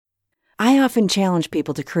I often challenge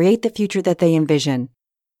people to create the future that they envision.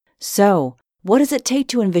 So, what does it take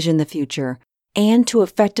to envision the future and to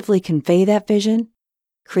effectively convey that vision?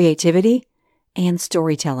 Creativity and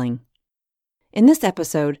storytelling. In this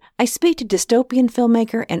episode, I speak to dystopian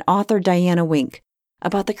filmmaker and author Diana Wink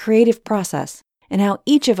about the creative process and how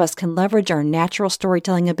each of us can leverage our natural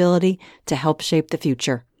storytelling ability to help shape the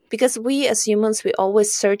future. Because we as humans, we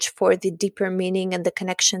always search for the deeper meaning and the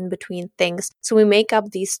connection between things. So we make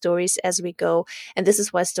up these stories as we go. And this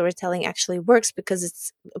is why storytelling actually works, because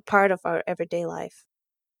it's a part of our everyday life.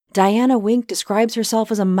 Diana Wink describes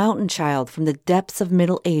herself as a mountain child from the depths of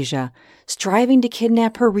Middle Asia, striving to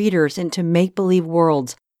kidnap her readers into make-believe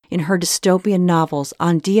worlds in her dystopian novels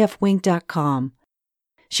on dfwink.com.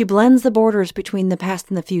 She blends the borders between the past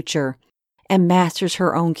and the future and masters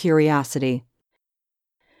her own curiosity.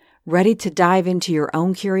 Ready to dive into your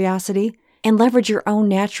own curiosity and leverage your own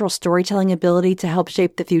natural storytelling ability to help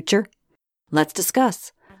shape the future? Let's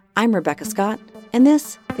discuss. I'm Rebecca Scott, and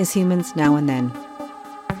this is Humans Now and Then.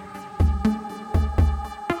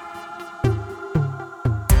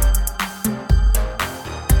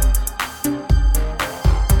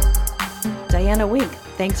 Diana Wink,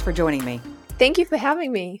 thanks for joining me. Thank you for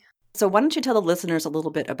having me. So why don't you tell the listeners a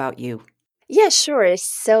little bit about you? Yeah, sure.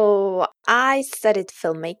 So I studied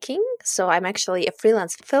filmmaking. So I'm actually a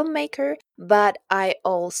freelance filmmaker, but I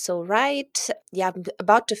also write. I'm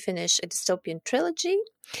about to finish a dystopian trilogy.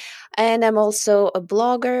 And I'm also a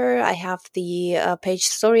blogger. I have the page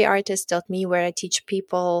storyartist.me where I teach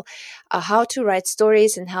people how to write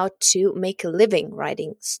stories and how to make a living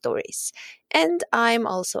writing stories. And I'm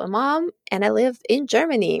also a mom and I live in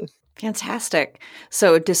Germany. Fantastic.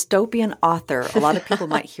 So, a dystopian author, a lot of people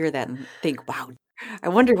might hear that and think, wow, I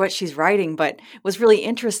wonder what she's writing. But what's really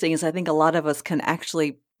interesting is I think a lot of us can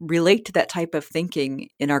actually relate to that type of thinking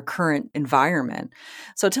in our current environment.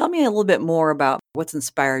 So, tell me a little bit more about what's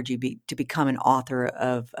inspired you to become an author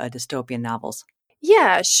of dystopian novels.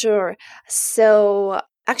 Yeah, sure. So,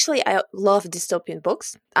 actually, I love dystopian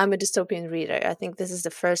books. I'm a dystopian reader. I think this is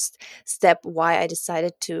the first step why I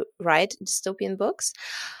decided to write dystopian books.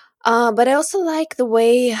 But I also like the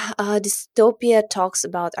way dystopia talks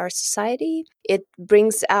about our society. It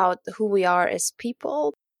brings out who we are as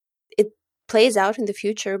people. It plays out in the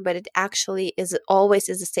future, but it actually always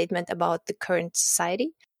is a statement about the current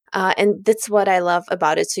society. And that's what I love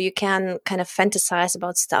about it. So you can kind of fantasize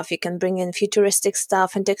about stuff. You can bring in futuristic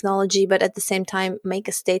stuff and technology, but at the same time, make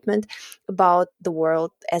a statement about the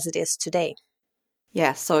world as it is today.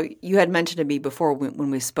 Yeah, so you had mentioned to me before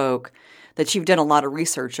when we spoke that you've done a lot of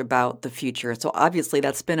research about the future. So obviously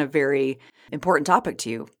that's been a very important topic to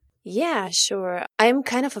you. Yeah, sure. I'm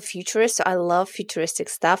kind of a futurist, so I love futuristic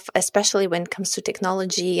stuff, especially when it comes to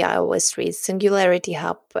technology. I always read Singularity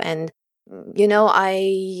Hub, and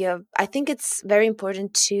I think it's very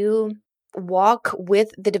important to walk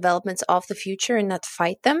with the developments of the future and not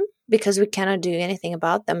fight them, because we cannot do anything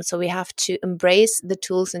about them. So we have to embrace the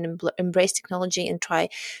tools and embrace technology and try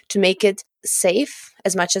to make it safe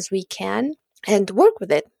as much as we can and work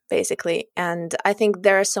with it, basically. And I think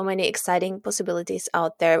there are so many exciting possibilities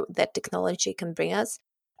out there that technology can bring us,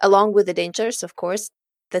 along with the dangers, of course.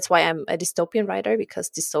 That's why I'm a dystopian writer, because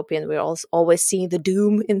dystopian, we're always seeing the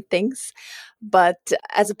doom in things. But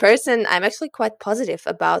as a person, I'm actually quite positive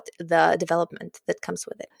about the development that comes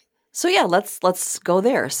with it. So yeah, let's go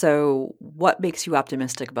there. So what makes you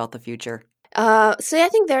optimistic about the future? So I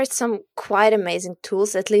think there are some quite amazing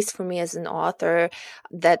tools, at least for me as an author,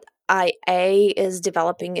 that IA is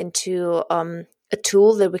developing into a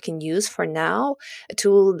tool that we can use for now, a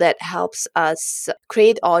tool that helps us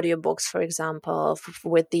create audiobooks, for example,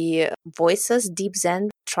 with the voices. Deep Zen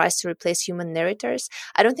tries to replace human narrators.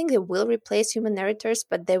 I don't think they will replace human narrators,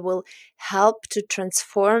 but they will help to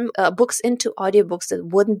transform books into audiobooks that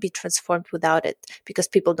wouldn't be transformed without it, because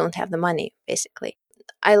people don't have the money, basically.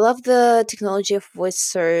 I love the technology of voice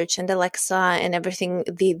search and Alexa and everything,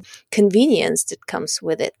 the convenience that comes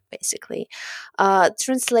with it, basically.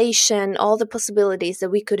 Translation, all the possibilities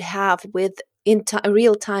that we could have with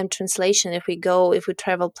real-time translation if we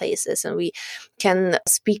travel places and we can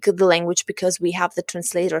speak the language because we have the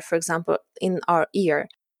translator, for example, in our ear.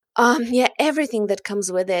 Everything that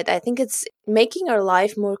comes with it. I think it's making our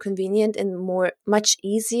life more convenient and much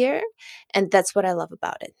easier. And that's what I love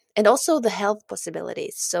about it. And also the health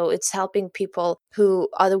possibilities. So it's helping people who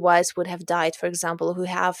otherwise would have died, for example, who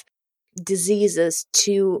have diseases,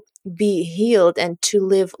 to be healed and to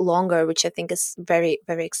live longer, which I think is very,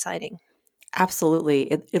 very exciting.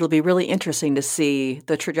 Absolutely. It'll be really interesting to see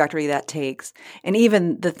the trajectory that takes, and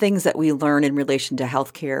even the things that we learn in relation to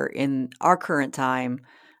healthcare in our current time,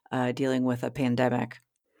 dealing with a pandemic.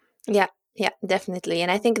 Yeah, yeah, definitely. And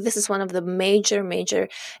I think this is one of the major, major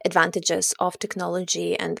advantages of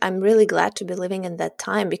technology. And I'm really glad to be living in that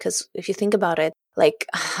time because if you think about it, like,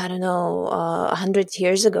 I don't know, 100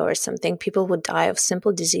 years ago or something, people would die of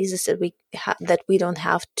simple diseases that that we don't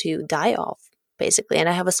have to die of, basically. And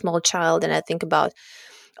I have a small child, and I think about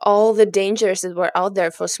all the dangers that were out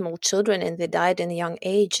there for small children, and they died in a young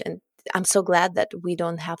age. And I'm so glad that we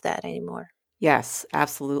don't have that anymore. Yes,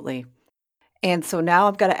 absolutely. And so now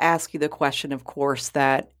I've got to ask you the question, of course,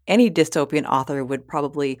 that any dystopian author would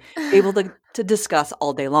probably be able to discuss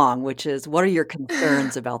all day long, which is what are your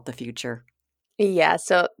concerns about the future? Yeah,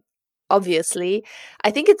 so obviously,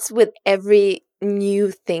 I think it's with every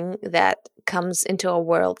new thing that comes into our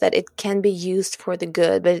world that it can be used for the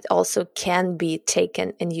good, but it also can be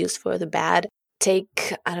taken and used for the bad.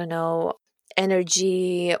 Take, I don't know,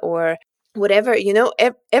 energy or whatever,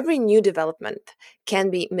 every new development can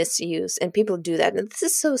be misused, and people do that. And this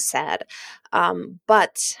is so sad.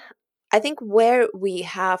 But I think where we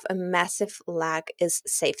have a massive lack is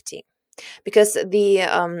safety because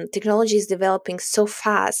the technology is developing so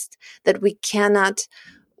fast that we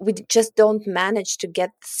just don't manage to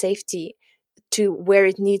get safety to where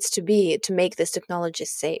it needs to be to make this technology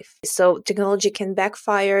safe. So technology can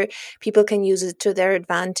backfire, people can use it to their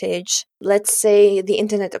advantage. Let's say the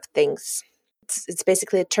Internet of Things. It's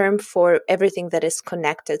basically a term for everything that is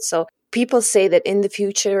connected. So people say that in the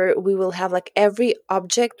future we will have like every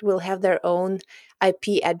object will have their own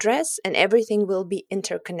IP address and everything will be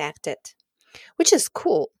interconnected, which is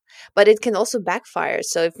cool, but it can also backfire.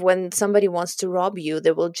 So if when somebody wants to rob you,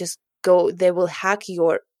 they will hack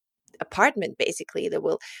your apartment. Basically, they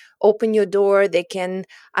will open your door, they can,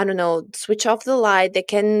 I don't know, switch off the light, they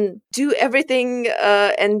can do everything,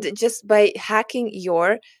 and just by hacking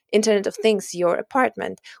your Internet of Things, your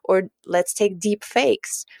apartment. Or let's take deep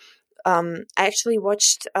fakes.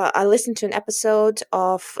 I listened to an episode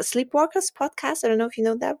of Sleepwalkers podcast. I don't know if you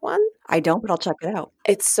know that one. I don't, but I'll check it out.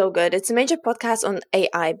 It's so good. It's a major podcast on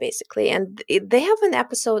AI, basically. And they have an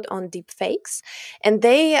episode on deep fakes. And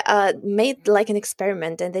they made like an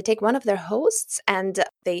experiment. And they take one of their hosts and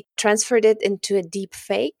they transferred it into a deep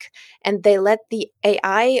fake. And they let the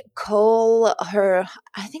AI call her,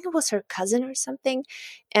 I think it was her cousin or something.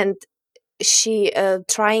 And she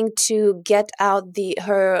trying to get out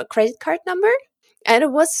her credit card number. And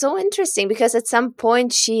it was so interesting because at some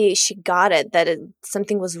point she got it that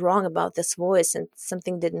something was wrong about this voice and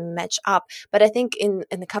something didn't match up. But I think in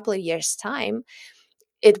a couple of years' time,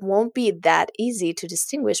 it won't be that easy to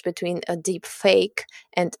distinguish between a deep fake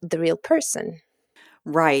and the real person.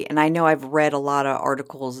 Right. And I know I've read a lot of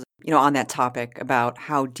articles, on that topic about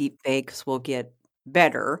how deep fakes will get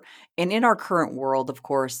better. And in our current world, of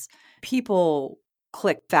course, people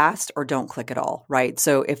click fast or don't click at all, right?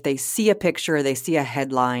 So if they see a picture, they see a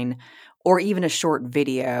headline, or even a short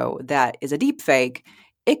video that is a deep fake,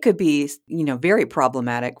 it could be, very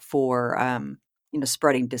problematic for,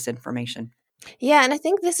 spreading disinformation. Yeah, and I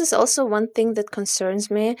think this is also one thing that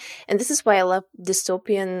concerns me. And this is why I love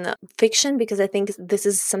dystopian fiction, because I think this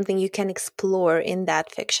is something you can explore in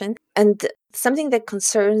that fiction. And something that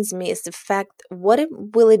concerns me is the fact,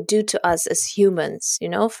 will it do to us as humans?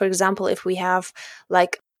 For example, if we have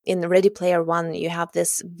like in Ready Player One, you have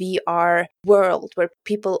this VR world where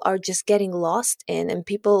people are just getting lost in, and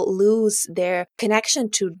people lose their connection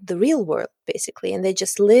to the real world, basically. And they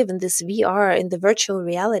just live in this VR, in the virtual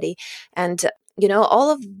reality. And, all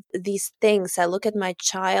of these things, I look at my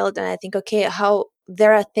child and I think, okay, how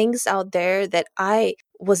there are things out there that I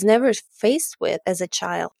was never faced with as a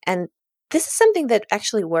child. And this is something that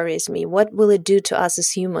actually worries me. What will it do to us as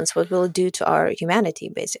humans? What will it do to our humanity,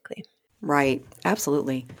 basically? Right.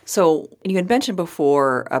 Absolutely. So you had mentioned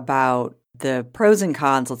before about the pros and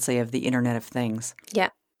cons, let's say, of the Internet of Things. Yeah.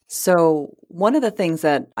 So one of the things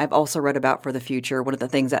that I've also read about for the future, one of the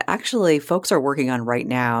things that actually folks are working on right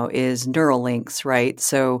now is neural links, right?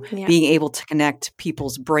 So Yeah. being able to connect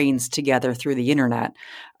people's brains together through the internet.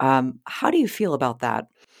 How do you feel about that?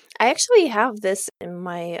 I actually have this in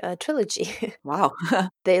my trilogy. Wow.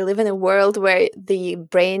 They live in a world where the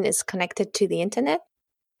brain is connected to the internet.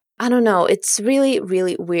 I don't know. It's really,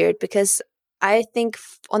 really weird because I think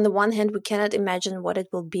on the one hand, we cannot imagine what it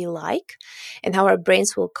will be like and how our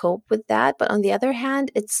brains will cope with that. But on the other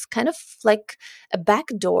hand, it's kind of like a back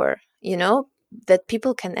door, that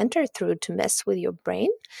people can enter through to mess with your brain,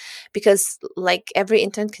 because like every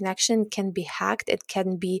internet connection can be hacked. It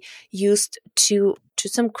can be used to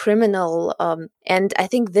some criminal. And I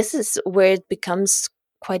think this is where it becomes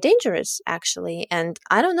quite dangerous, actually. And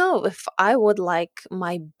I don't know if I would like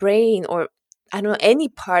my brain, or I don't know, any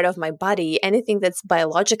part of my body, anything that's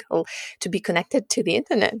biological to be connected to the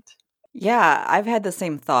internet. Yeah, I've had the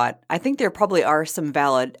same thought. I think there probably are some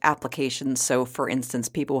valid applications. So, for instance,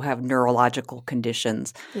 people who have neurological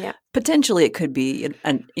conditions. Yeah. Potentially, it could be,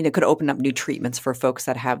 could open up new treatments for folks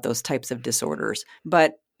that have those types of disorders.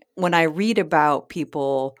 But when I read about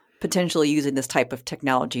people potentially using this type of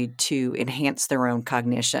technology to enhance their own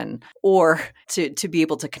cognition or to be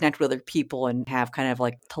able to connect with other people and have kind of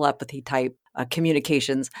like telepathy type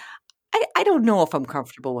communications, I don't know if I'm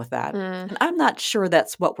comfortable with that. And I'm not sure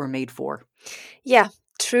that's what we're made for. Yeah,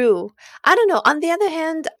 true. I don't know. On the other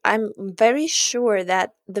hand, I'm very sure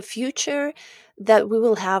that the future that we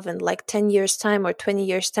will have in like 10 years' time or 20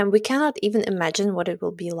 years' time, we cannot even imagine what it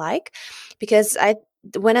will be like. Because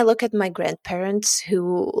when I look at my grandparents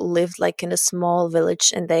who lived like in a small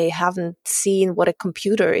village and they haven't seen what a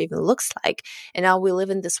computer even looks like, and now we live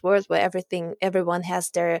in this world where everyone has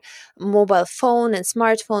their mobile phone and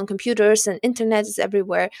smartphone computers and internet is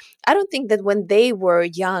everywhere. I don't think that when they were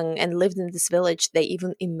young and lived in this village, they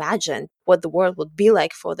even imagined what the world would be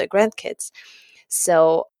like for their grandkids.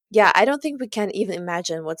 So yeah, I don't think we can even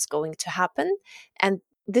imagine what's going to happen. And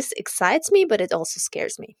this excites me, but it also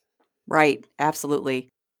scares me. Right. Absolutely.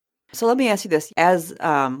 So let me ask you this. As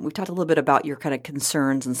we've talked a little bit about your kind of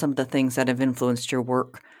concerns and some of the things that have influenced your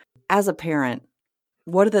work. As a parent,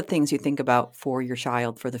 what are the things you think about for your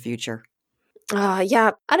child for the future?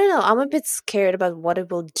 Yeah, I don't know. I'm a bit scared about what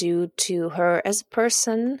it will do to her as a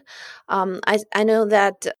person. I know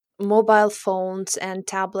that mobile phones and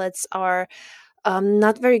tablets are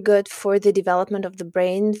not very good for the development of the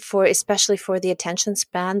brain, for especially for the attention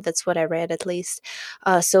span. That's what I read, at least.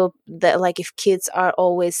 So that, like, if kids are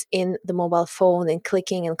always in the mobile phone and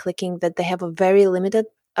clicking, that they have a very limited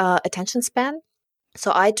attention span.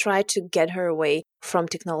 So I try to get her away from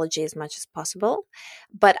technology as much as possible.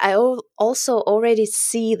 But I also already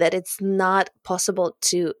see that it's not possible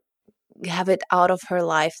to have it out of her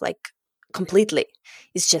life, like, completely.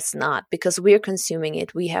 It's just not, because we're consuming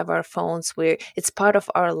it. We have our phones, it's part of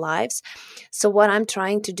our lives. So what I'm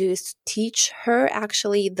trying to do is teach her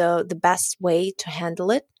actually the best way to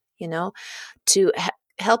handle it, to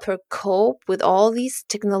help her cope with all these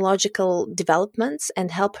technological developments and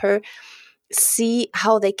help her see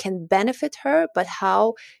how they can benefit her, but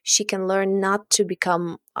how she can learn not to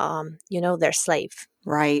become, their slave.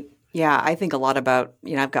 Right. Yeah. I think a lot about,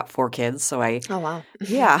 I've got 4 kids, so Oh, wow.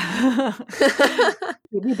 yeah.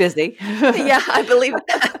 Keep me busy. Yeah, I believe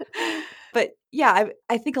that. But yeah,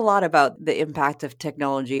 I think a lot about the impact of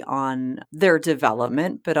technology on their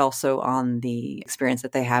development, but also on the experience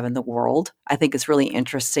that they have in the world. I think it's really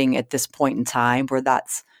interesting at this point in time where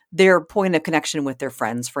that's their point of connection with their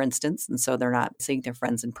friends, for instance. And so they're not seeing their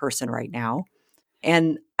friends in person right now.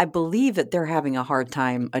 And I believe that they're having a hard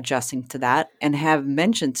time adjusting to that and have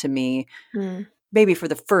mentioned to me, maybe for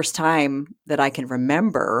the first time that I can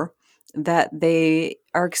remember, that they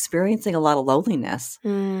are experiencing a lot of loneliness.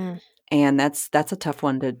 And that's a tough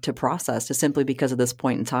one to process, just simply because of this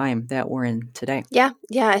point in time that we're in today. Yeah,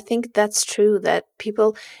 I think that's true, that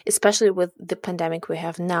people, especially with the pandemic we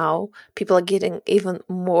have now, people are getting even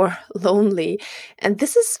more lonely. And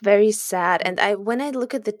this is very sad. And when I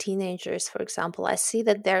look at the teenagers, for example, I see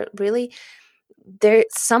that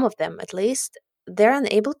some of them at least, they're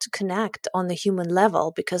unable to connect on the human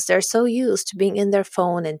level because they're so used to being in their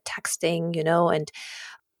phone and texting, and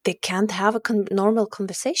they can't have a normal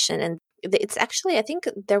conversation. And it's actually, I think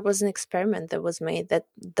there was an experiment that was made that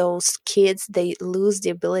those kids, they lose the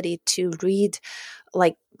ability to read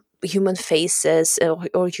like human faces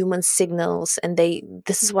or human signals. And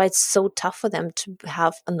this is why it's so tough for them to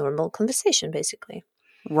have a normal conversation, basically.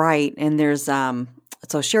 Right. And there's,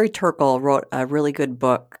 so Sherry Turkle wrote a really good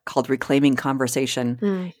book called Reclaiming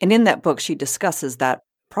Conversation. And in that book, she discusses that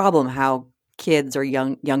problem, how kids or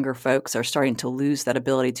younger folks are starting to lose that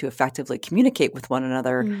ability to effectively communicate with one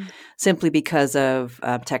another simply because of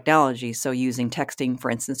technology. So using texting,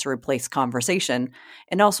 for instance, to replace conversation,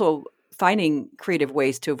 and also finding creative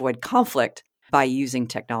ways to avoid conflict by using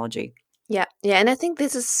technology. Yeah. And I think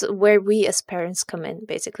this is where we as parents come in,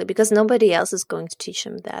 basically, because nobody else is going to teach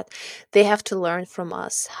them that. They have to learn from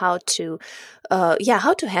us how to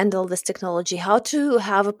handle this technology, how to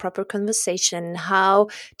have a proper conversation, how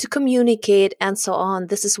to communicate, and so on.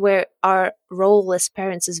 This is where our role as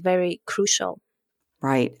parents is very crucial.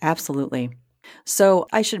 Right. Absolutely. So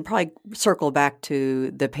I should probably circle back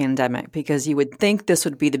to the pandemic, because you would think this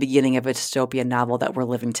would be the beginning of a dystopian novel that we're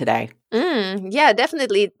living today. Yeah,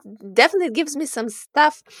 definitely. Definitely gives me some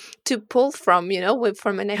stuff to pull from,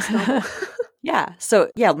 for my next novel. Yeah. So,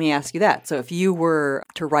 let me ask you that. So if you were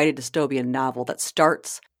to write a dystopian novel that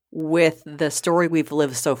starts with the story we've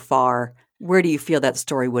lived so far, where do you feel that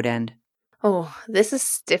story would end? Oh, this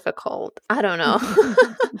is difficult. I don't know.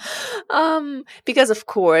 Because of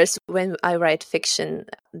course, when I write fiction,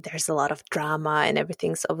 there's a lot of drama and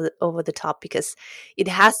everything's over the top because it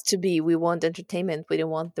has to be. We want entertainment. We don't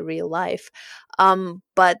want the real life.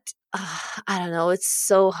 But I don't know. It's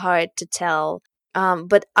so hard to tell.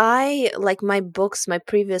 But I like my books, my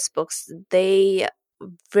previous books. They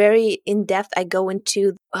very in depth. I go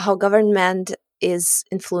into how government is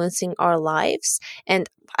influencing our lives, and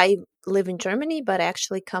I live in Germany, but I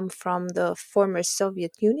actually come from the former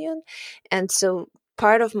Soviet Union. And so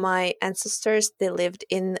part of my ancestors, they lived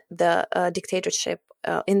in the dictatorship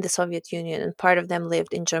in the Soviet Union, and part of them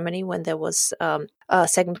lived in Germany when there was a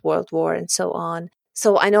Second World War and so on.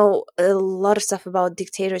 So I know a lot of stuff about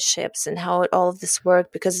dictatorships and how all of this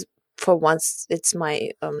worked because for once it's my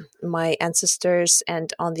my ancestors,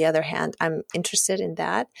 and on the other hand, I'm interested in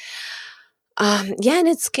that. Yeah, and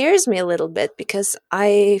it scares me a little bit because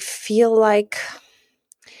I feel like,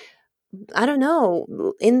 I don't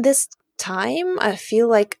know, in this time, I feel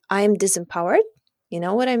like I'm disempowered. You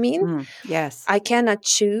know what I mean? Yes. I cannot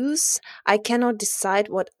choose. I cannot decide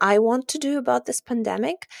what I want to do about this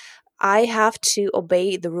pandemic. I have to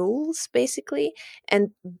obey the rules, basically.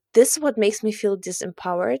 And this is what makes me feel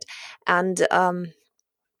disempowered. And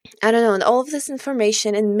I don't know, and all of this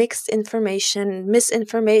information and mixed information,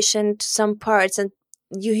 misinformation to some parts, and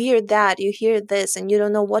you hear that, you hear this, and you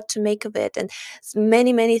don't know what to make of it, and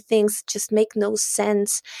many, many things just make no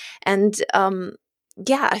sense. And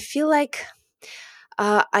yeah, I feel like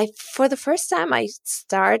I, for the first time, I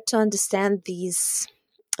start to understand these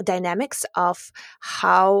dynamics of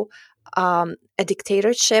how a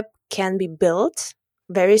dictatorship can be built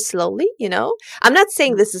very slowly. I'm not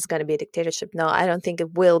saying this is going to be a dictatorship. No, I don't think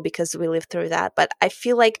it will because we lived through that. But I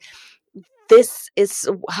feel like this is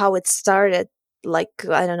how it started, like,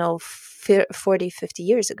 I don't know, 40, 50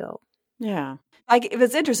 years ago. Yeah. It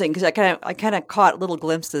was interesting because I kind of caught little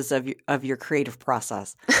glimpses of your creative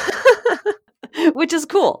process, which is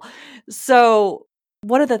cool. So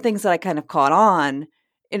one of the things that I kind of caught on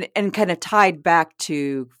and kind of tied back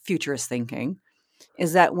to futurist thinking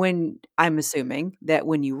is that I'm assuming that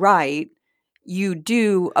when you write, you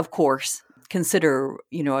do, of course, consider,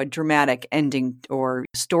 a dramatic ending or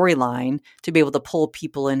storyline to be able to pull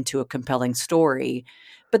people into a compelling story.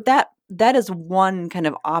 But that is one kind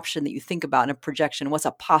of option that you think about in a projection. What's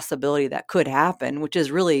a possibility that could happen, which is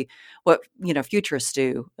really what, futurists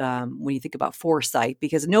do when you think about foresight,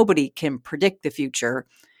 because nobody can predict the future.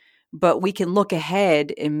 But we can look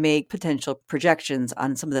ahead and make potential projections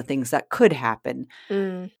on some of the things that could happen.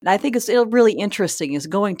 And I think it's really interesting is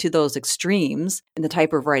going to those extremes and the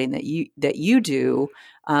type of writing that you do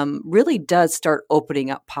really does start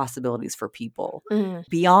opening up possibilities for people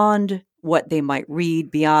beyond what they might read,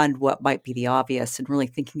 beyond what might be the obvious, and really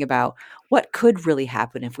thinking about what could really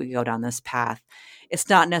happen if we go down this path. It's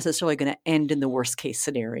not necessarily going to end in the worst case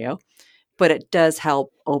scenario, but it does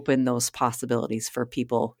help open those possibilities for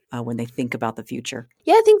people when they think about the future.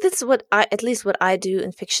 Yeah, I think that's at least what I do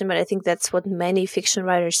in fiction, but I think that's what many fiction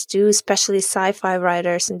writers do, especially sci-fi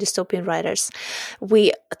writers and dystopian writers.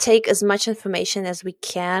 We take as much information as we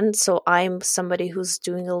can. So I'm somebody who's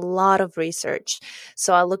doing a lot of research.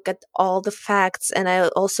 So I look at all the facts, and I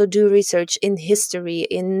also do research in history,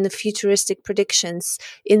 in futuristic predictions,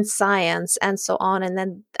 in science, and so on. And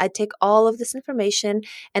then I take all of this information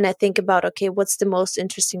and I think about, okay, what's the most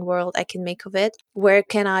interesting world I can make of it? Where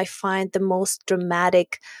can I find the most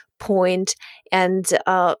dramatic point? And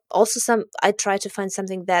also I try to find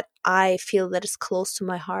something that I feel that is close to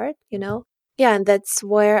my heart, Yeah, and that's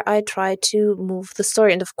where I try to move the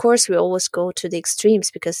story. And of course, we always go to the extremes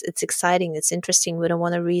because it's exciting, it's interesting. We don't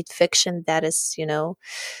want to read fiction that is,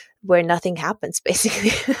 where nothing happens,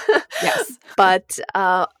 basically. Yes. But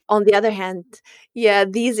on the other hand, yeah,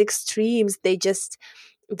 these extremes,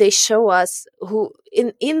 they show us who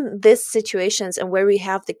in these situations and where we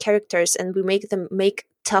have the characters and we make them make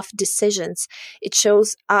tough decisions. It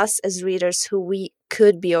shows us as readers who we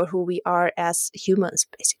could be or who we are as humans,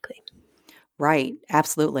 basically. Right.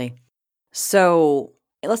 Absolutely. So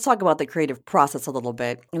let's talk about the creative process a little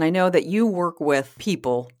bit. And I know that you work with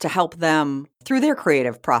people to help them through their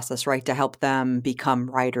creative process, right? To help them become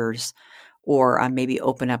writers or maybe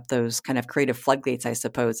open up those kind of creative floodgates, I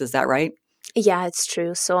suppose. Is that right? Yeah, it's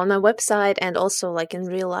true. So on my website and also like in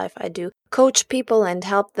real life, I do coach people and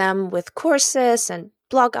help them with courses and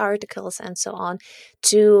blog articles and so on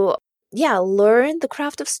to learn the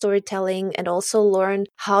craft of storytelling and also learn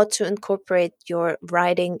how to incorporate your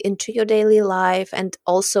writing into your daily life, and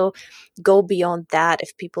also go beyond that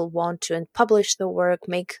if people want to, and publish the work,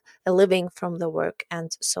 make a living from the work,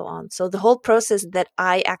 and so on. So the whole process that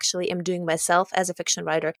I actually am doing myself as a fiction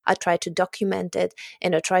writer, I try to document it,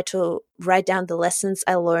 and I try to write down the lessons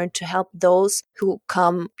I learned to help those who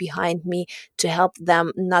come behind me, to help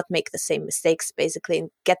them not make the same mistakes, basically,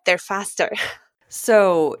 and get there faster.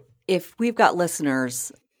 So, if we've got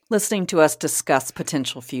listeners listening to us discuss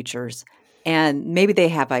potential futures, and maybe they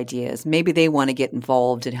have ideas, maybe they want to get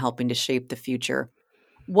involved in helping to shape the future,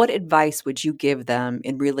 what advice would you give them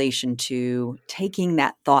in relation to taking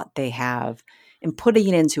that thought they have and putting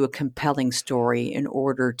it into a compelling story in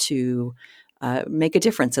order to make a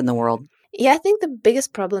difference in the world? Yeah, I think the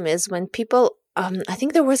biggest problem is when people, I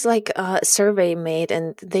think there was like a survey made,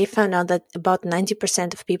 and they found out that about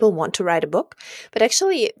 90% of people want to write a book, but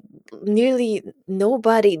actually nearly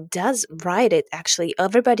nobody does write it. Actually,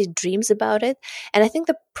 everybody dreams about it. And I think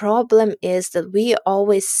the problem is that we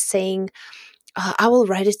always saying, I will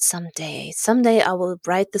write it someday. Someday I will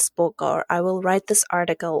write this book, or I will write this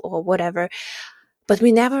article, or whatever. But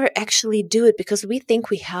we never actually do it because we think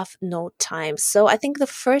we have no time. So I think the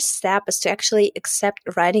first step is to actually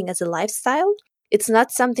accept writing as a lifestyle. It's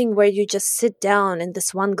not something where you just sit down in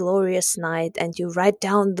this one glorious night and you write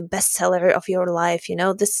down the bestseller of your life.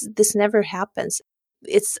 This never happens.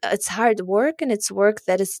 It's hard work, and it's work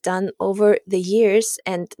that is done over the years,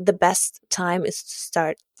 and the best time is to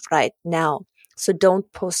start right now. So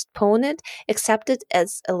don't postpone it. Accept it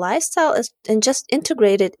as a lifestyle, and just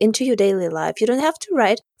integrate it into your daily life. You don't have to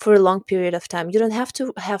write for a long period of time. You don't have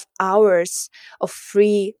to have hours of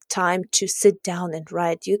free time to sit down and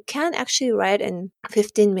write. You can actually write in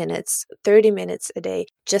 15 minutes, 30 minutes a day.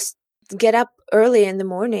 Just get up early in the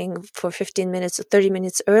morning for 15 minutes or 30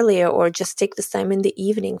 minutes earlier, or just take this time in the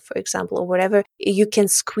evening, for example, or whatever. You can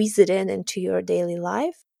squeeze it into your daily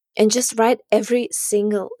life. And just write every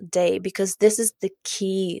single day, because this is the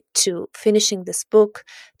key to finishing this book,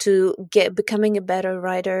 to becoming a better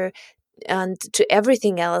writer, and to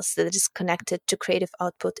everything else that is connected to creative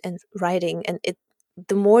output and writing. And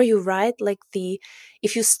the more you write,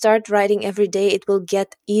 if you start writing every day, it will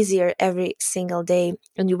get easier every single day,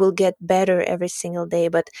 and you will get better every single day.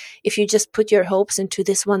 But if you just put your hopes into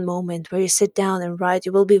this one moment where you sit down and write,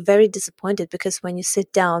 you will be very disappointed, because when you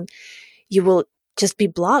sit down, you will just be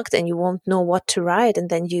blocked and you won't know what to write, and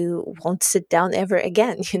then you won't sit down ever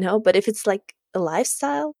again. But if it's like a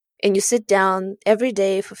lifestyle, and you sit down every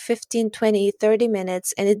day for 15, 20, 30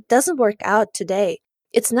 minutes, and it doesn't work out today,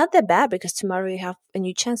 it's not that bad, because tomorrow you have a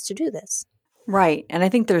new chance to do this. Right. And I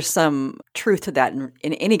think there's some truth to that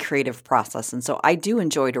in any creative process. And so I do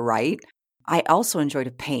enjoy to write. I also enjoy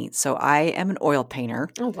to paint. So I am an oil painter.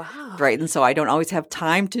 Oh, wow. Right. And so I don't always have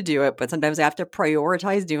time to do it, but sometimes I have to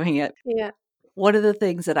prioritize doing it. Yeah. One of the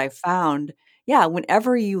things that I found,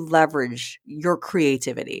 whenever you leverage your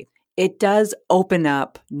creativity, it does open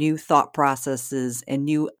up new thought processes and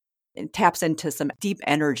it taps into some deep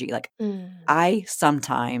energy. Like I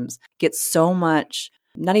sometimes get so much,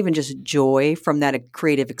 not even just joy from that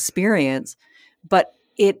creative experience, but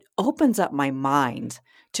it opens up my mind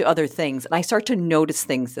to other things. And I start to notice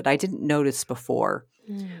things that I didn't notice before,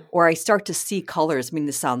 or I start to see colors. I mean,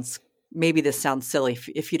 maybe this sounds silly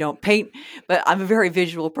if you don't paint, but I'm a very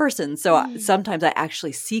visual person. So sometimes I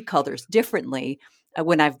actually see colors differently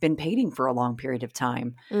when I've been painting for a long period of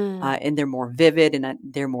time, and they're more vivid and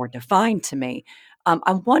they're more defined to me.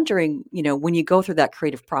 I'm wondering, when you go through that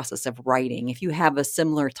creative process of writing, if you have a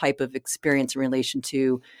similar type of experience in relation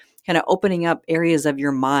to kind of opening up areas of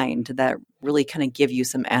your mind that really kind of give you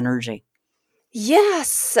some energy.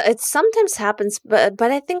 Yes, it sometimes happens, but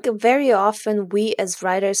I think very often we as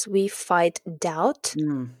writers, we fight doubt.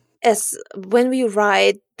 As when we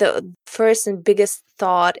write, the first and biggest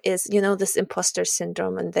thought is, this imposter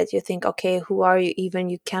syndrome, and that you think, okay, who are you even?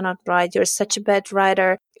 You cannot write. You're such a bad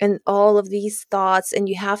writer, and all of these thoughts, and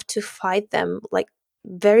you have to fight them like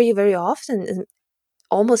very, very often, and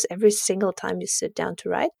almost every single time you sit down to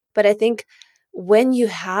write. But I think when you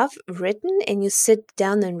have written and you sit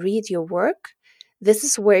down and read your work, this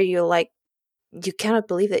is where you're like, you cannot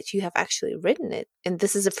believe that you have actually written it. And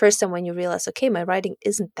this is the first time when you realize, okay, my writing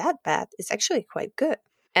isn't that bad. It's actually quite good.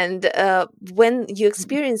 And when you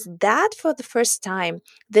experience that for the first time,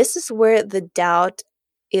 this is where the doubt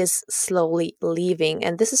is slowly leaving.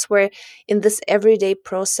 And this is where, in this everyday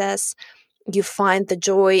process, you find the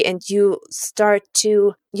joy, and you start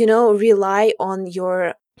to, rely on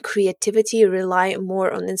your creativity, rely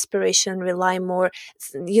more on inspiration, rely more,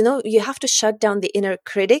 you have to shut down the inner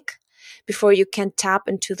critic, before you can tap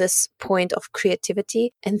into this point of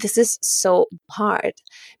creativity. And this is so hard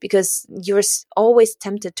because you're always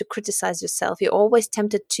tempted to criticize yourself. You're always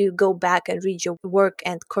tempted to go back and read your work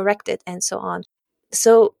and correct it and so on.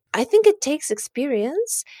 So I think it takes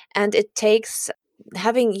experience, and it takes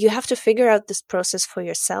you have to figure out this process for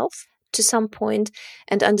yourself to some point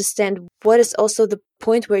and understand what is also the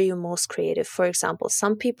point where you're most creative. For example,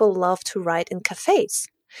 some people love to write in cafes.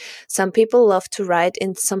 Some people love to write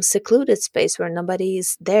in some secluded space where nobody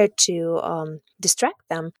is there to distract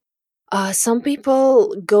them. Some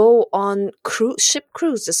people go on ship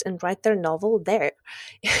cruises and write their novel there.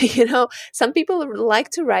 Some people like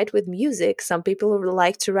to write with music. Some people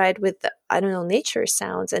like to write with, nature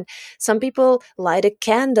sounds. And some people light a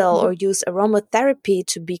candle or use aromatherapy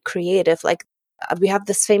to be creative. Like we have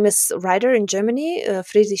this famous writer in Germany,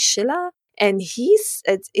 Friedrich Schiller. And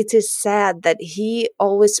it is sad that he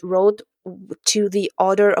always wrote to the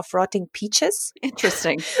odor of rotting peaches.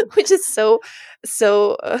 Interesting. Which is so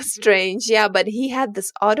strange. Yeah, but he had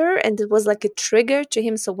this odor, and it was like a trigger to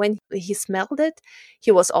him. So when he smelled it,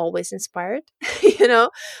 he was always inspired.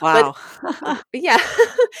 Wow. But, yeah,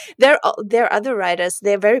 there are other writers.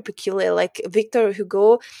 They're very peculiar. Like Victor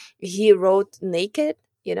Hugo, he wrote naked.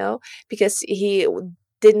 Because he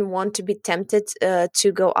didn't want to be tempted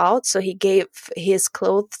to go out. So he gave his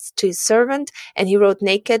clothes to his servant, and he wrote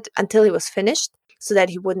naked until he was finished so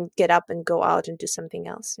that he wouldn't get up and go out and do something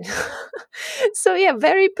else. So yeah,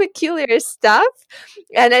 very peculiar stuff.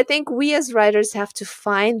 And I think we as writers have to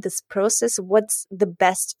find this process. What's the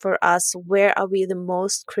best for us? Where are we the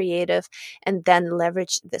most creative? And then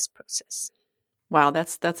leverage this process. Wow,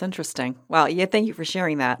 that's interesting. Wow, yeah, thank you for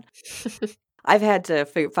sharing that. I've had to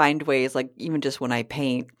find ways, like even just when I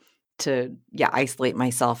paint, to isolate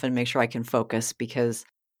myself and make sure I can focus, because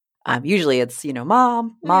usually it's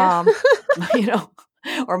mom,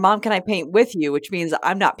 or mom, can I paint with you? Which means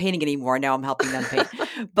I'm not painting anymore. Now I'm helping them paint.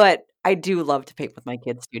 But I do love to paint with my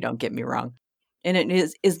kids too. Don't get me wrong. And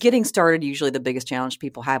it is getting started usually the biggest challenge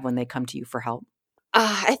people have when they come to you for help.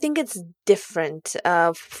 I think it's different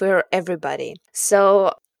for everybody.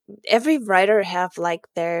 So every writer have like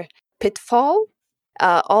their pitfall.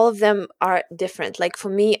 All of them are different. Like for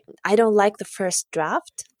me, I don't like the first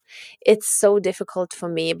draft. It's so difficult for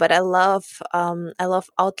me, but I love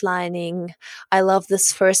outlining. I love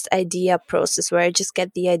this first idea process where I just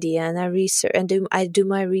get the idea and I do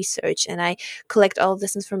my research and I collect all of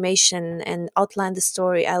this information and outline the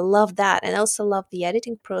story. I love that, and I also love the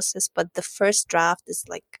editing process. But the first draft is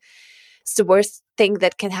like, it's the worst thing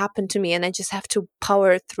that can happen to me, and I just have to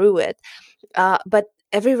power through it. But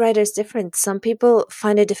every writer is different. Some people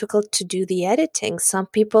find it difficult to do the editing. Some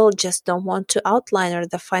people just don't want to outline, or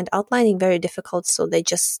they find outlining very difficult. So they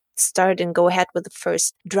just start and go ahead with the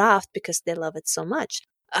first draft because they love it so much.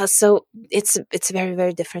 So it's very,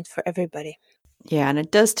 very different for everybody. Yeah, and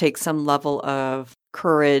it does take some level of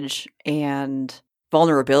courage and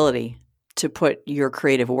vulnerability to put your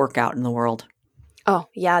creative work out in the world. Oh,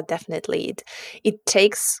 yeah, definitely. It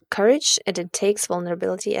takes courage and it takes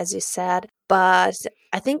vulnerability, as you said. But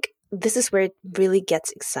I think this is where it really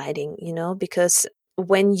gets exciting, because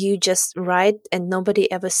when you just write and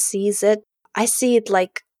nobody ever sees it, I see it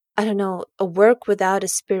like, a work without a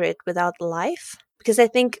spirit, without life. Because I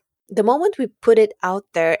think the moment we put it out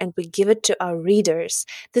there and we give it to our readers,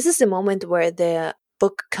 this is the moment where the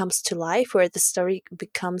book comes to life, where the story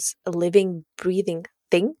becomes a living, breathing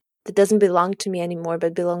thing that doesn't belong to me anymore,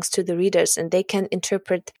 but belongs to the readers, and they can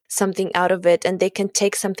interpret something out of it, and they can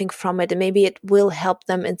take something from it, and maybe it will help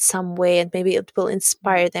them in some way, and maybe it will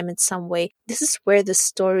inspire them in some way. This is where the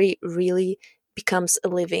story really becomes a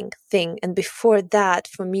living thing. And before that,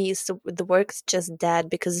 for me, the work's just dead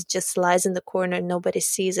because it just lies in the corner and nobody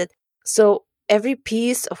sees it. So every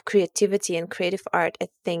piece of creativity and creative art, I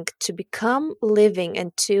think, to become living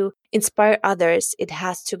and to inspire others, it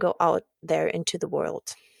has to go out there into the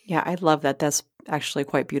world. Yeah, I love that. That's actually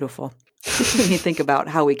quite beautiful when you think about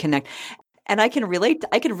how we connect. And I can relate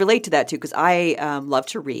to that too, because I love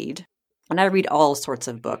to read, and I read all sorts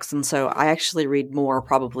of books. And so I actually read more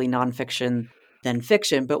probably nonfiction than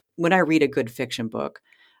fiction. But when I read a good fiction book,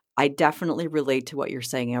 I definitely relate to what you're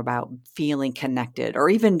saying about feeling connected, or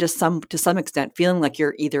even just to some extent feeling like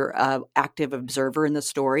you're either an active observer in the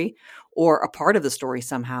story or a part of the story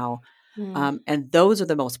somehow. And those are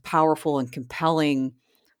the most powerful and compelling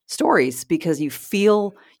stories, because you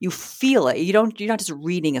feel it. You're not just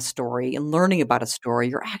reading a story and learning about a story.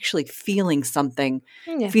 You're actually feeling something,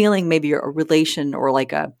 feeling maybe a relation or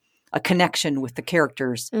like a a connection with the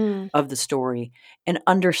characters Mm. of the story, and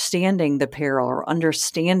understanding the peril or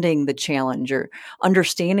understanding the challenge or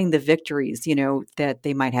understanding the victories, that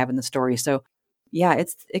they might have in the story. So yeah,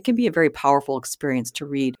 it can be a very powerful experience to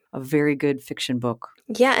read a very good fiction book.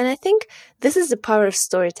 Yeah, and I think this is the power of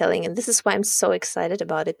storytelling, and this is why I'm so excited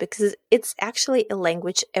about it, because it's actually a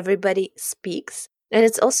language everybody speaks. And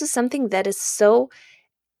it's also something that is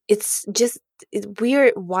it's just,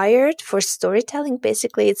 we're wired for storytelling.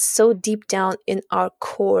 Basically, it's so deep down in our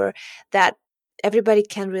core that everybody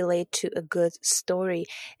can relate to a good story.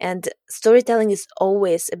 And storytelling is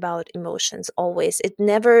always about emotions, always. It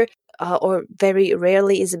never or very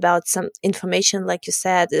rarely is about some information, like you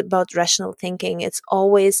said, about rational thinking. It's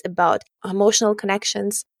always about emotional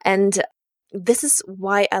connections. And this is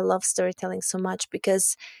why I love storytelling so much,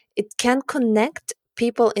 because it can connect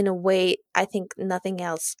people in a way I think nothing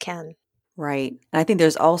else can. Right. And I think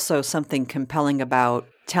there's also something compelling about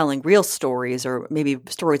telling real stories or maybe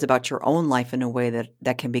stories about your own life in a way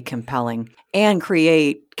that can be compelling and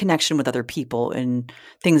create connection with other people and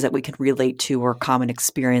things that we can relate to or common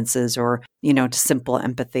experiences or, just simple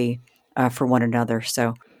empathy for one another.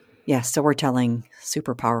 So, yeah, storytelling,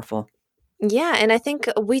 super powerful. Yeah, and I think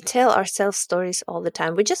we tell ourselves stories all the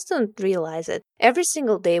time. We just don't realize it. Every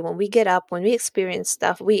single day when we get up, when we experience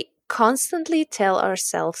stuff, we constantly tell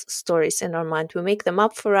ourselves stories in our mind. We make them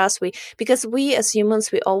up for us. Because we as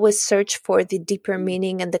humans, we always search for the deeper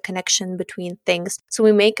meaning and the connection between things. So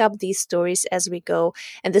we make up these stories as we go.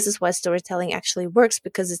 And this is why storytelling actually works,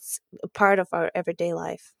 because it's a part of our everyday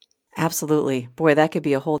life. Absolutely. Boy, that could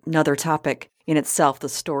be a whole nother topic in itself, the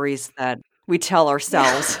stories that we tell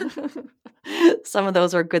ourselves. Yeah. Some of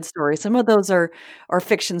those are good stories. Some of those are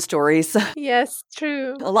fiction stories. Yes,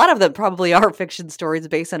 true. A lot of them probably are fiction stories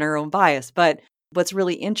based on our own bias. But what's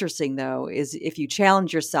really interesting, though, is if you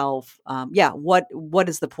challenge yourself, what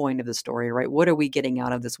is the point of the story, right? What are we getting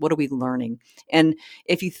out of this? What are we learning? And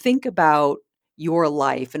if you think about your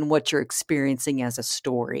life and what you're experiencing as a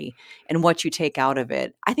story and what you take out of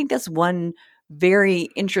it, I think that's one very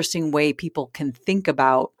interesting way people can think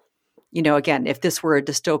about, again, if this were a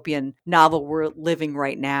dystopian novel we're living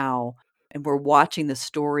right now and we're watching the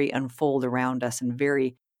story unfold around us in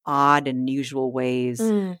very odd and unusual ways,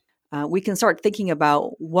 Mm. we can start thinking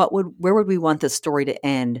about where would we want this story to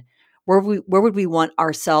end? Where would we want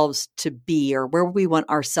ourselves to be, or where would we want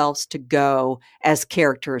ourselves to go as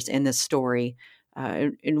characters in this story?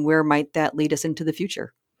 And where might that lead us into the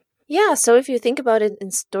future? Yeah, so if you think about it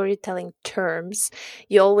in storytelling terms,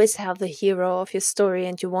 you always have the hero of your story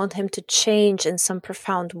and you want him to change in some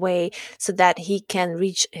profound way so that he can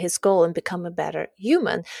reach his goal and become a better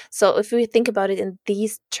human. So if we think about it in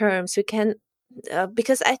these terms, we can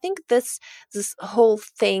because I think this whole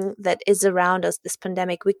thing that is around us, this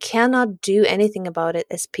pandemic, we cannot do anything about it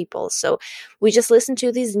as people. So we just listen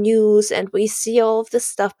to these news and we see all of this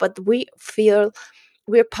stuff, but we feel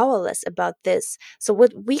we're powerless about this. So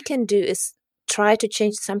what we can do is try to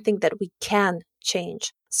change something that we can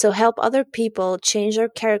change. So help other people change their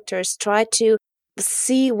characters, try to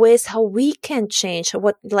see ways how we can change,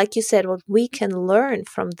 what, like you said, what we can learn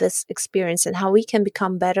from this experience and how we can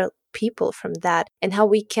become better people from that, and how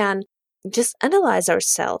we can just analyze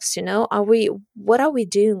ourselves. What are we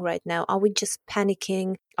doing right now? Are we just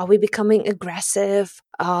panicking? Are we becoming aggressive?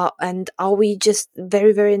 And are we just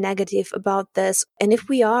very, very negative about this? And if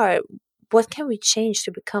we are, what can we change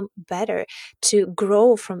to become better, to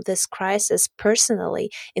grow from this crisis personally,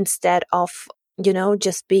 instead of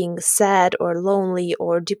just being sad or lonely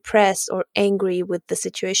or depressed or angry with the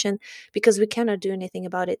situation, because we cannot do anything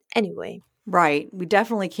about it anyway. Right. We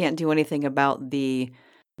definitely can't do anything about the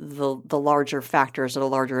larger factors or the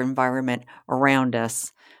larger environment around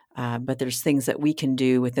us. But there's things that we can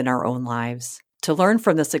do within our own lives to learn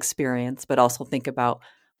from this experience, but also think about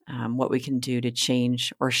what we can do to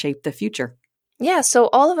change or shape the future. Yeah, so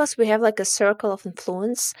all of us, we have like a circle of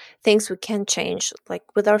influence, things we can change, like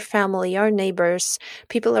with our family, our neighbors,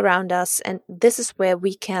 people around us. And this is where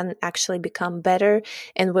we can actually become better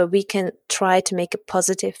and where we can try to make a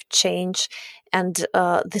positive change. And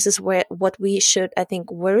this is what we should, I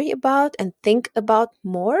think, worry about and think about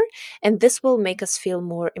more. And this will make us feel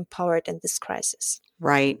more empowered in this crisis.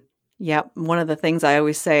 Right. Yep. One of the things I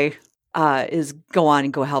always say is go on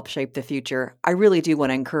and go help shape the future. I really do want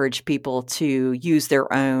to encourage people to use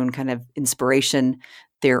their own kind of inspiration,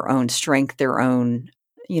 their own strength, their own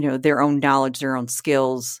knowledge, their own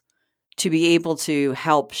skills to be able to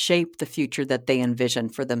help shape the future that they envision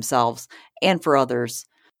for themselves and for others,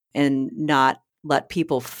 and not let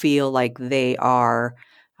people feel like they are,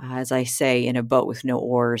 as I say, in a boat with no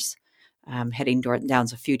oars. heading down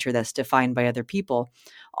a future that's defined by other people.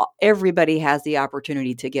 Everybody has the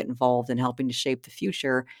opportunity to get involved in helping to shape the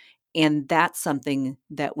future. And that's something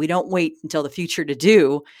that we don't wait until the future to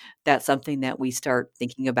do. That's something that we start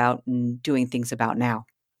thinking about and doing things about now.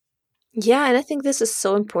 Yeah, and I think this is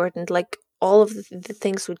so important. Like all of the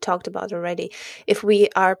things we talked about already. If we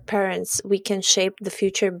are parents, we can shape the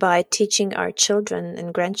future by teaching our children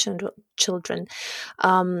and grandchildren.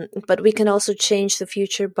 But we can also change the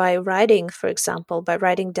future by writing, for example, by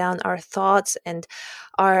writing down our thoughts and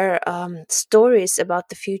our stories about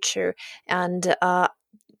the future. And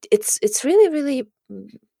it's really, really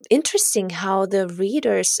interesting how the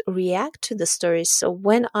readers react to the stories. So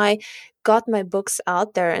when I got my books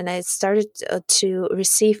out there and I started to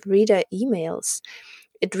receive reader emails,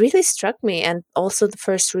 it really struck me. And also the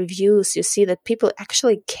first reviews, you see that people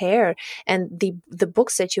actually care, and the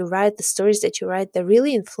books that you write, the stories that you write, they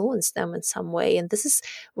really influence them in some way. And this is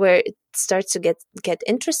where it starts to get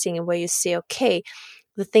interesting, and where you see, okay,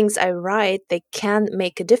 the things I write, they can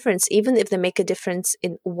make a difference, even if they make a difference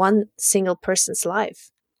in one single person's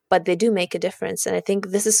life. But they do make a difference. And I think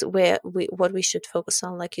this is where what we should focus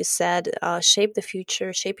on, like you said, shaping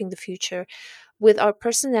the future with our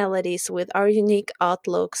personalities, with our unique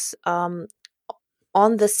outlooks, on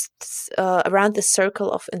this around the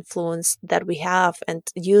circle of influence that we have, and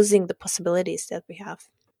using the possibilities that we have.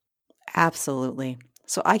 Absolutely.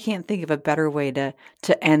 So I can't think of a better way to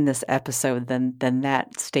end this episode than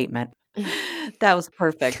that statement. That was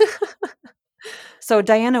perfect. So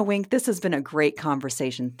Diana Wink, this has been a great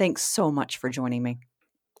conversation. Thanks so much for joining me.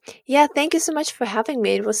 Yeah, thank you so much for having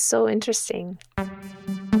me. It was so interesting.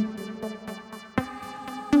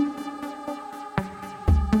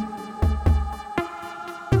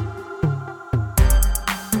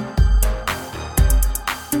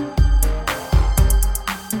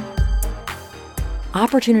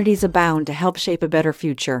 Opportunities abound to help shape a better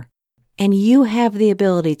future. And you have the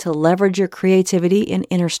ability to leverage your creativity and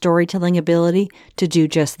inner storytelling ability to do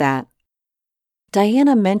just that.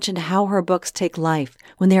 Diana mentioned how her books take life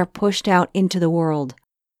when they are pushed out into the world,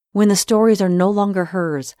 when the stories are no longer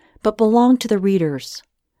hers, but belong to the readers.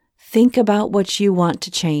 Think about what you want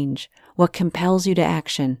to change, what compels you to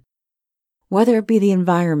action. Whether it be the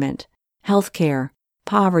environment, healthcare,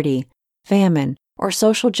 poverty, famine, or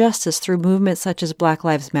social justice through movements such as Black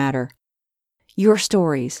Lives Matter. Your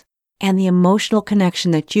stories, and the emotional connection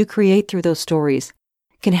that you create through those stories,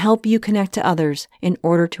 can help you connect to others in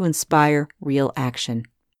order to inspire real action.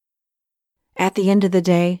 At the end of the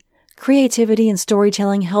day, creativity and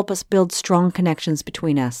storytelling help us build strong connections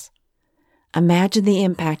between us. Imagine the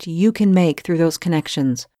impact you can make through those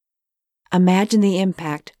connections. Imagine the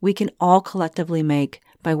impact we can all collectively make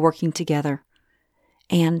by working together.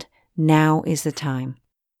 And now is the time.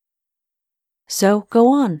 So go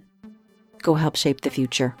on. Go help shape the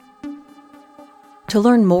future. To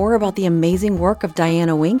learn more about the amazing work of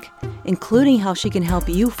Diana Wink, including how she can help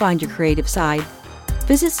you find your creative side,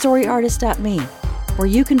 visit storyartist.me, where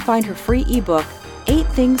you can find her free ebook, 8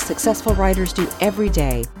 Things Successful Writers Do Every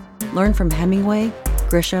Day. Learn from Hemingway,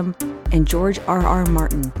 Grisham, and George R.R.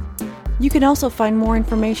 Martin. You can also find more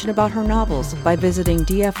information about her novels by visiting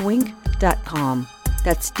dfwink.com.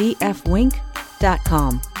 That's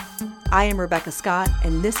dfwink.com. I am Rebecca Scott,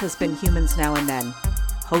 and this has been Humans Now and Then.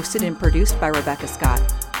 Hosted and produced by Rebecca Scott.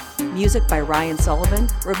 Music by Ryan Sullivan,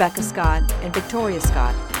 Rebecca Scott, and Victoria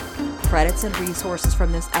Scott. Credits and resources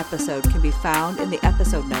from this episode can be found in the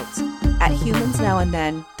episode notes at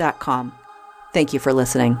humansnowandthen.com. Thank you for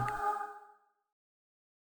listening.